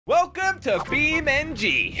welcome to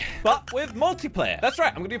BeamNG, but with multiplayer. That's right,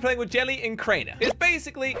 I'm going to be playing with Jelly and Crainer. It's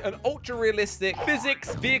basically an ultra-realistic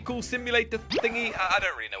physics vehicle simulator thingy. I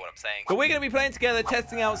don't really know what I'm saying. But we're going to be playing together,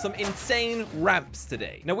 testing out some insane ramps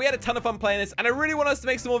today. Now, we had a ton of fun playing this, and I really want us to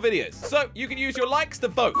make some more videos. So, you can use your likes to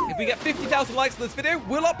vote. If we get 50,000 likes on this video,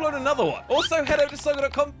 we'll upload another one. Also, head over to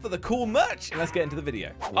Slogo.com for the cool merch, and let's get into the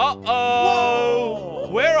video. Uh-oh!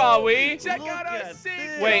 Where are we? Check out our seat.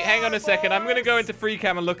 Wait, hang on a second. I'm going to go into free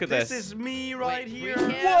cam and look at this. This is me right here.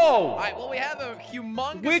 Whoa! All right, well, we have a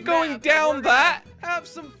humongous We're going map down that? Have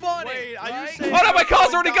some fun. Wait, are you right? saying? Oh no, my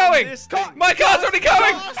car's already going! My car's already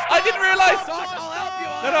going! Josh, I didn't realize! I'll help you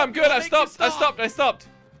out. No, I'm good. I I'll make you stopped. I stopped.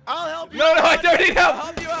 I'll help you. No, I don't need help. I'll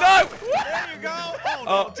help you No! out. There you go. Oh,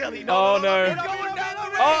 no, Oh, Jelly. oh, no. We're going down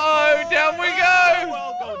the ramp. Uh-oh, down we go!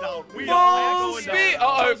 Well, go down. We Full are going speed. down.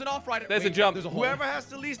 Uh-oh. Closing off right. There's a Wait, jump. There's a hole. Whoever has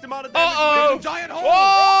the least amount of damage. Uh-oh! There's a giant hole.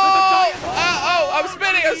 Whoa! There's a giant hole. I'm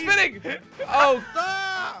spinning! Oh.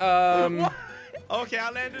 Ah! Okay, I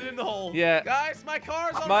landed in the hole. Yeah. Guys, my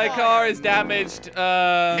car's on My fire. car is damaged. It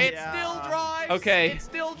Yeah. still drives. Okay. It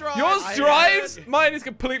still drives. Yours I drives? heard. Mine is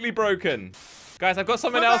completely broken. Guys, I've got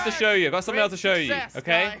something else to show you. I've got something else to show you. Success,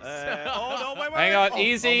 Okay? guys. Oh, no, wait. Hang on, Oh,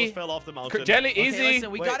 easy. almost fell off the mountain. Jelly, Okay, easy. listen,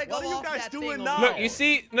 we Wait, gotta go what are you off guys that doing thing now? over Look, you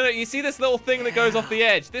see, no, you see this little thing that goes off the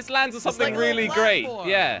edge. This lands on something like a little really great. platform.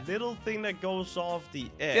 Yeah. Little thing that goes off the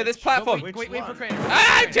edge. Yeah, this platform. Wait Which for one? Crainer.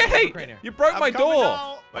 Ah, Wait Jelly! for Crainer. You broke I'm my coming door.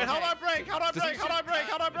 now. Wait, how do I Okay. break? How do I break? How do I break?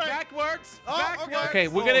 How do I break? Backwards. Oh, Backwards. Okay,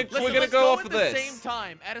 we're Oh, gonna listen, we're gonna Let's go off at of the this. same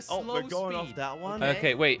time at a slow Oh, we're going speed. off that one?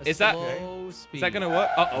 Okay, wait. A Is that slow speed. is that gonna work?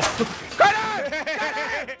 Uh-oh.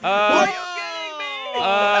 Are you kidding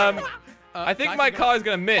me? I think guys, my we're gonna- car is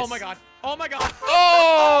gonna miss. Oh my god. Oh my god.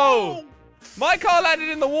 Oh! My car landed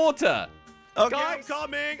in the water. Okay, Guys.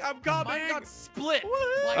 I'm Mine coming. got split.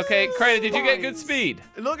 What? Like Okay, Crainer, did you get good Nice. speed?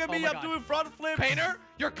 Look at Oh me, my I'm God. doing front flips. Painter,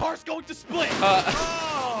 your car's going to split.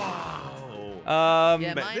 Oh.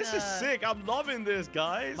 Yeah, Man, mine, this is sick. I'm loving this,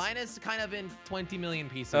 guys. Mine is kind of in 20 million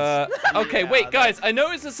pieces. Okay, Yeah, wait, guys. I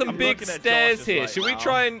noticed there's some I'm big looking at stairs Josh's here. right Should we now.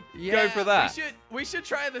 try and go for that? We should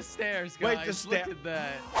try the stairs, Wait, guys. the stair- Look at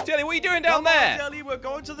that. Jelly, what are you doing down Come on, there? Jelly, we're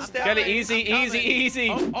going to the stairs. Jelly, coming, easy, I'm easy, coming. easy.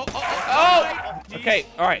 Oh. Oh! Okay,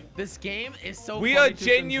 all right. This game is so We funny are to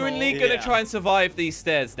genuinely control. gonna Yeah. try and survive these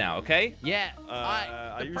stairs now, okay? Yeah.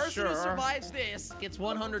 Are the you person who sure? survives this gets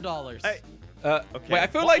 $100. Hey, Okay. Okay. Wait, I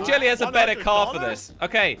feel like Jelly has a better car for $100? this.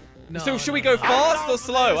 Okay. No, So should no, we go no. fast I'm or down for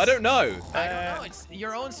slow? this. I don't know. I don't know. It's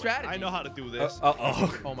your own strategy. I know how to do this.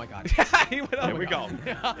 Uh-oh. Oh my god. He went up. Here we go.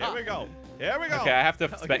 Here we go. Here we go. Okay, I have to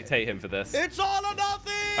spectate him for this. It's all or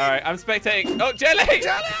nothing. All right, I'm spectating. Oh, Jelly!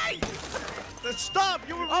 Jelly! Stop!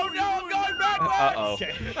 You were Oh no, I'm going backwards. Uh-oh.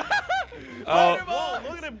 Okay. Oh, Whoa,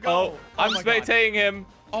 look at him oh, go. I'm my God. spectating him.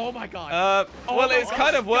 Oh my god. Oh Well, my it's God.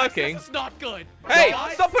 kind of Guys, working. this is not good. Hey,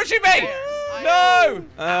 Guys, stop pushing me! I No!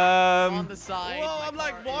 on the side. Whoa, my I'm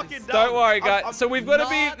like car walking is- down. Don't worry, guys. I'm So we've got to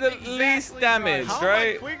be not the exactly least right. damaged, How am I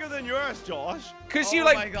right? quicker than yours, Josh? Because Oh you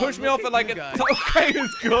my like God, pushed me look off at at like you a guys. okay,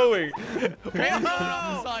 who's going. Craner's going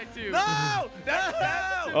off the side too. No! That's what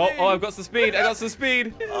happened to Oh, me. oh, I've got some speed. I got some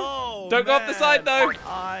speed. Oh, Don't go off the man. side though.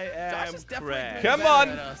 I Josh am is definitely cracked. Come better on,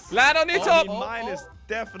 at us. land on your Oh, top. oh. Mine is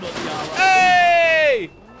definitely all right. Hey!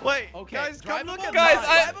 Wait, Okay, guys, come look drivable? at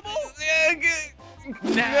Guys, mine.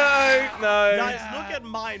 no. Guys, look at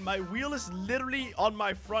mine. My wheel is literally on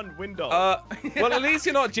my front window. Well, at least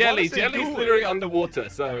you're not Jelly. is it Jelly's doing? literally underwater,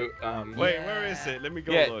 so Wait, Yeah. where is it? Let me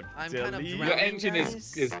go Yeah. look. I'm kind of Jelly. your drowning, engine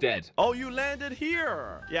guys. is dead. Oh, you landed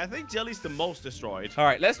here. Yeah, I think Jelly's the most destroyed. All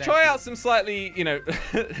right, let's Thank try you. out some slightly,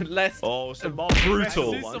 less Oh, some more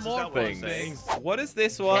brutal ones, is some more that what I'm things. saying? What is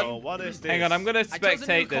this one? Oh, what is this? Hang on, I'm gonna I chose a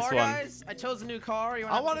new spectate this car, one. guys. I chose a new car. You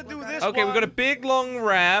I want wanna do this Okay, we've got a one. big long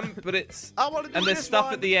ramp, but it's I want to do and there's this stuff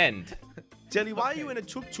one. at the end. Jelly, why are you in a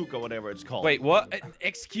tuk-tuk or whatever it's called? Wait, what?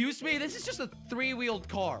 Excuse me? This is just a three-wheeled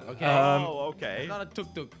car, okay? Oh, okay. It's not a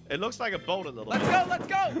tuk-tuk. It looks like a boat a little Let's bit. go, let's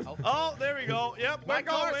go! Oh, Oh, there we go. Yep, my we're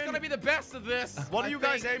car's going. gonna be the best of this. What are I you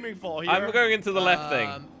guys think. aiming for here? I'm going into the left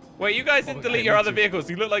thing. Wait, you guys didn't okay, delete your me other too. vehicles.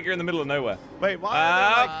 You look like you're in the middle of nowhere. Wait, why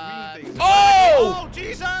are there like green things? Oh! Oh,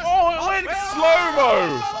 Jesus! Oh, it went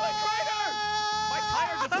slow-mo!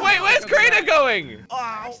 Wait, where's Crainer going? Oh,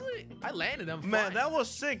 Actually, I landed him. man, fine. that was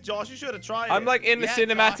sick, Josh. You should have tried I'm it. like in the Yeah,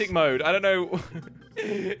 cinematic Josh. mode. I don't know.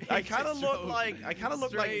 I kind of just look drove like a car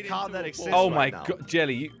straight that into a exists. Oh right my now. god,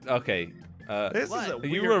 Jelly. Okay. This What? is a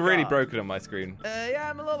You weird were really car. broken on my screen. Yeah,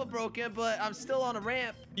 I'm a little bit broken, but I'm still on a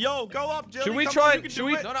ramp. Yo, go up, Jelly. Should we Come try on, and- you can should do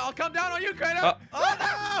we- it. No, I'll come down on you, Kratos.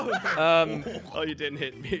 Oh, no! Um, Oh, you didn't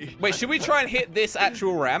hit me. wait, should we try and hit this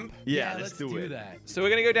actual ramp? Yeah, let's do it. that. So we're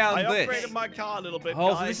gonna go down I this. upgraded my car a little bit, Oh,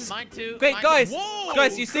 so guys. this is- Mine too. Wait, mine guys, too. Whoa,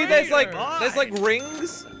 guys, you see there's like Kratos.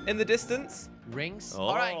 rings in the distance. Rings. Oh.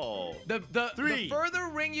 All right. The 3, further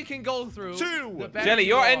ring you can go through. 2, the better Jelly, you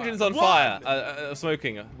your are. engine's on 1. fire.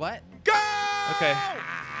 Smoking. What? Go! Okay.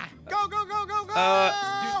 Go, go, go, go,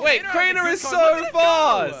 go! Wait, Kratos, Crainer is good car. Look so at it go.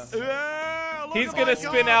 fast. Yeah, look He's at gonna my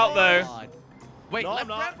spin car, out, though. boys. God. Wait, No, left I'm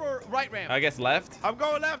not. ramp or right ramp? I guess left. I'm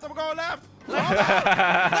going left, I'm going left.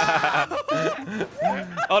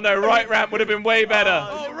 Oh no, right ramp would have been way better.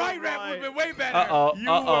 Oh, You right were ramp would right. have been way better. Uh-oh, You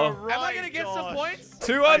uh-oh. were right, Am I gonna get some Josh. points?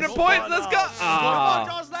 200 I points, spun let's out. go. Come on, Ah,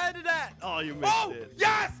 Josh, landed that. Oh, you missed Oh, it.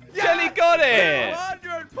 yes! Yes! Jelly got it.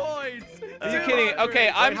 200 points. Are you kidding? Okay,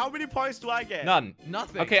 Wait, I'm how many points do I get? none.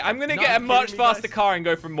 Nothing. Okay, I'm gonna No, get a you're much kidding me, faster guys. car and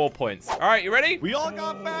go for more points. All right, you ready? We all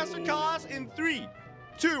got faster cars in 3,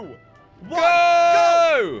 2, 1, go!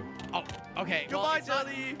 Go! Oh, okay. Well, Goodbye, it's not,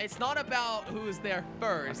 Jelly. it's not about who's there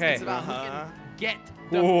first. Okay. It's about who Uh-huh. can get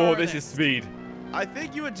the Oh, this is furthest. speed. I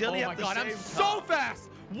think you and Jelly Oh my have the god, same I'm car. so fast.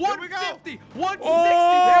 we go. 150, 160.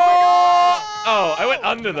 Oh! Oh, I went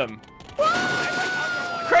under them.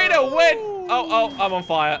 Crater went. Oh, I'm on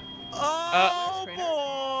fire. Oh, Crainer?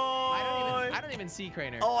 boy. I don't even see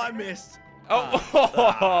Crainer. Oh, I missed.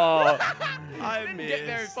 Oh, I didn't missed. get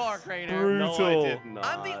very far, Crainer. No, brutal. I did not.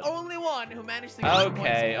 I'm the only one who managed to get some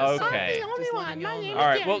Okay, points in this. okay. Just letting y'all know. all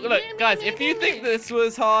right. Well, look, guys, if you think this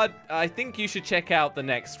was hard, I think you should check out the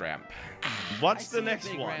next ramp. What's I the see a next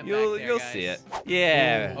big one? ramp. You'll back there, see guys. it.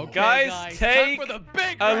 Yeah, Okay, guys, time take for the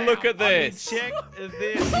big a ramp. look at this. Check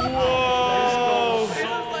this. Whoa. This is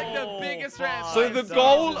like the biggest ramp. So I've the seen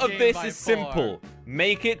goal in this of game this by is far. simple.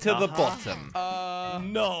 Make it to the bottom.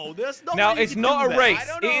 No, there's no Now, way you it's can not do a that. race. I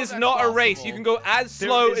don't It know if is that's not a race. possible. You can go as There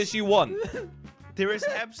slow is- as you want. There is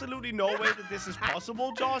absolutely no way that this is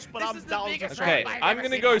possible, Josh, but This I'm is the down to biggest try. Okay, I've I'm ever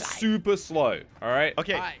gonna seen go in my life. super slow. All right.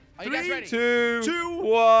 Okay. All right, are you guys 3, ready? 2, Two,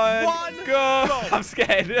 1, one, go. go. I'm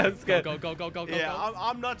scared. I'm scared. Go, go, go, go, go, Yeah, go.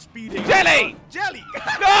 I'm not speeding. Jelly! Jelly!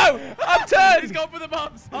 No! I'm He's turned! going for the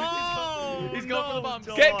bumps. Oh, He's going for the bumps.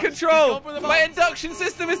 Josh. Get control! He's going for the My bumps. induction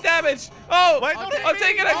system is damaged! Oh! Wait, don't hit I'm me.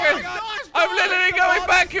 taking a Oh grip! my gosh, I'm Josh, literally Josh. going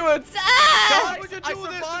backwards! Why would you I do this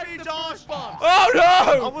to survived me, the Josh? first bump. Oh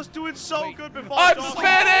I no! was doing so Wait. good before. I'm Josh.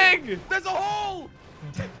 spinning! There's a hole.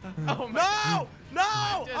 Oh my No! No!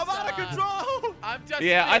 I'm I'm out of control! I'm just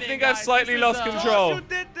Yeah, I spinning, think I've guys. slightly This lost is, control. Josh, you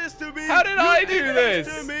did this to me! How did You I did do this?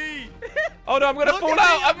 to me! Oh no, I'm gonna Look fall at me,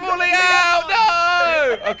 out! I'm I'm falling completely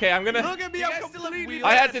out! No! Okay, I'm gonna. Look at me, You I'm guys still have completely... wheels?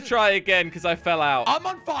 I had to try again because I fell out. I'm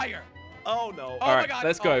on fire. Oh no. Oh All my right, God.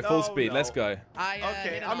 let's go. Oh, Full no, speed. no. Let's go. I, Okay,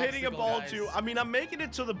 hit an I'm hitting a obstacle, ball guys. too. I mean, I'm making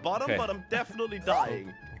it to the bottom, Okay. but I'm definitely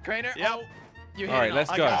dying. Crainer, Yep. oh, you hit All right, it let's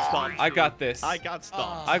off. go. I got stopped. I got this. I got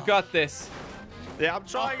stopped. Oh. I've got this. Yeah, I'm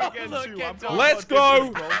trying Oh, again look too. at I'm Josh. trying Let's a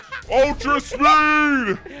different go. approach. Ultra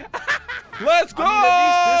speed! Let's go! I mean,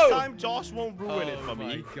 at least this time Josh won't ruin it Oh for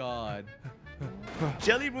my me. God.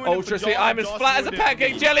 Jelly ruined Ultra it for speed. Josh. I'm as Josh flat as a ruined it for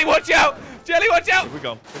pancake. me. Jelly, watch out! Jelly, watch out! Here we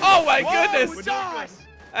go. Oh my Whoa, goodness! we're doing Josh! good.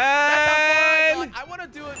 That's how far I And got. I want to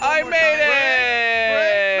do it. I one more made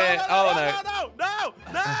time. it! No, Oh no, no,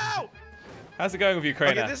 no, no! How's it going with you,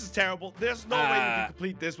 Okay, Crainer? this is terrible. There's no way you can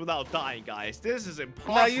complete this without dying, guys. This is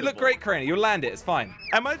impossible. No, you look great, Crainer. You'll land it. It's fine.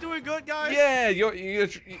 Am I doing good, guys? Yeah,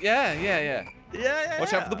 yeah. Yeah.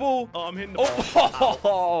 Watch out for the ball. Oh, I'm hitting the ball.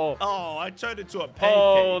 Oh, Oh, I turned into a pancake.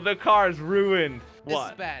 oh, the car's ruined. This is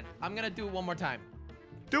What? bad. I'm gonna do it one more time.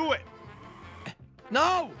 Do it.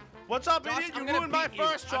 No! What's up, Josh, idiot? I'm You gonna ruined my beat you.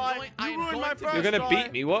 first I'm try. going- I You am ruined going my to- first You're gonna try.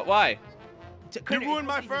 beat me? What? Why? You ruined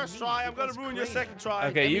my first try. I'm gonna ruin your second try.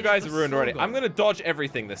 Okay, you mean, guys it are was ruined already. Slogo. I'm gonna dodge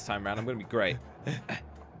everything this time round. I'm gonna be great.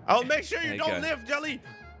 I'll make sure There you you don't go. live, Jelly.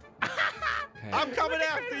 Okay. I'm coming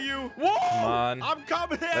after you. Whoa! Come on. I'm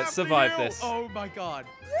coming after you. Let's survive this. Oh my God.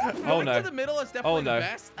 Oh Going no. to the middle is definitely no. the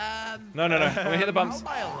best. No, no, no. I'm gonna hit the bumps. How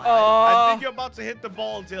am I alive? I Oh, think you're about to hit the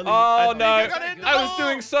ball, Jelly. oh I think no. you're gonna hit the I was ball.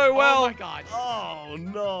 doing so Oh well. my God. Oh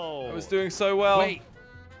no. I was doing so well. Wait.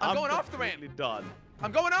 I'm going off the ramp. completely done.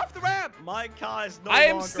 I'm going off the ramp. My car is no I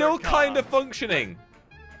am longer still a car. kind of functioning.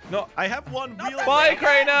 No. I have one wheel. Bye, left.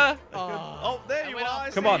 Crainer. Oh, there I you went are. off. I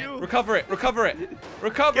Come see on. you. Recover it. Recover it.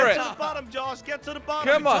 Recover Get it. to the bottom, Josh. Get to the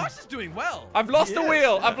bottom. Come on. Josh is doing well. I've lost a Yes.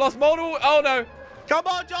 wheel. I've lost multiple. Oh no. Come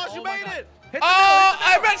on, Josh. Oh you my made God. it. Hit the Oh, middle,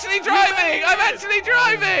 hit I'm the actually driving. I'm actually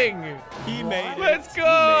driving. He made it. Let's He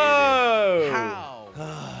go. middle.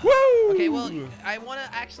 How? Woo. Okay, well, I want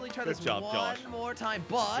to actually try Good this job, one Josh. more time, made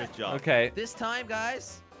but it. Good job. Okay. this time,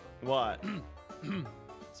 guys, What?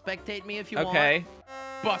 Spectate me if you want. Okay.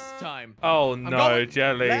 Bus time. Oh no, going.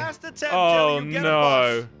 Jelly. Last attempt, Oh Jelly, you get a no.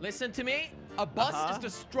 bus. Listen to me. A bus is the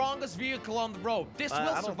strongest vehicle on the road. This I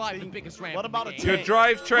will don't survive the think- biggest ramp. What in the about a game. Your tank?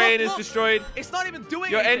 drivetrain is Look. destroyed. It's not even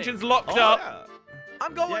doing Your anything. engine's locked Oh, up. yeah.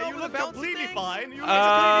 I'm going Yeah, over you the look bouncy completely things. fine. You look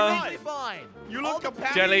Completely completely fine. fine. You look All the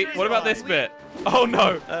completely Jelly, passengers what about are this asleep. bit? Oh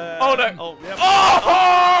no. Oh no. Oh, yeah.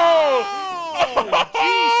 Oh! Oh,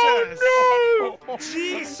 Jesus! No!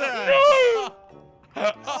 Jesus! No!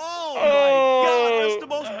 Oh my God, that's the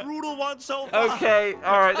most brutal one so far. Okay,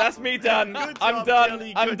 alright, that's me done. Good I'm job, done.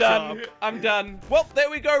 Jelly, I'm good done. job. I'm done. Well, there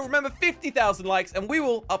we go. Remember, 50,000 likes and we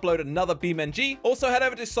will upload another BeamNG. Also, head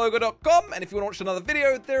over to slogo.com, and if you want to watch another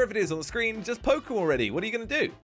video, there are videos on the screen. Just poke them already. What are you going to do?